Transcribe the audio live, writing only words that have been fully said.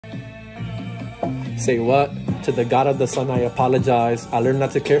Say what? To the God of the Sun, I apologize. I learned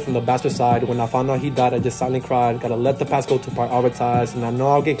not to care from the bastard side. When I found out he died, I just silently cried. Gotta let the past go to prioritize. And I know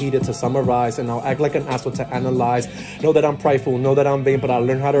I'll get heated to Summa-rise. And I'll act like an asshole to analyze. Know that I'm prideful, know that I'm vain, but I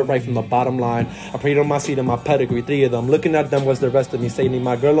learned how to write from the bottom line. I prayed on my seat and my pedigree, 3 of them. Looking at them was the rest of me. Saying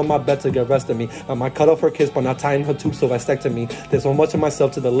my girl on my bed to get rest of me. I might cut off her kiss, but not tying her tube, so vasectomy. There's so much of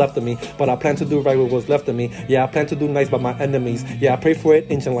myself to the left of me. But I plan to do right with what's left of me. Yeah, I plan to do nice by my enemies. Yeah, I pray for it,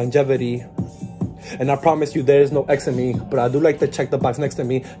 ancient longevity. And I promise you there is no X in me, but I do like to check the box next to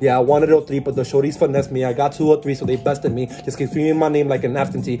me. Yeah, I wanted 03, but the shorties finessed me. I got 203, so they bested me. Just keep screaming my name like an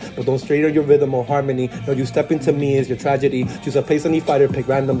absentee, but don't stray on your rhythm or harmony. No, you step into me is your tragedy. Choose a place any fighter, pick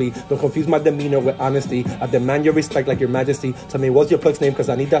randomly. Don't confuse my demeanor with honesty. I demand your respect like your majesty. Tell me what's your plug's name, cause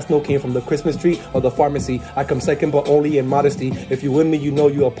I need that snow cane from the Christmas tree or the pharmacy. I come second, but only in modesty. If you with me, you know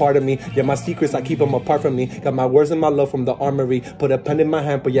you a part of me. Yeah, my secrets, I keep them apart from me. Got my words and my love from the armory. Put a pen in my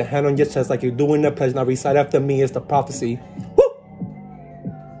hand, put your hand on your chest like you're doing a pledge. Now recite after me is the prophecy.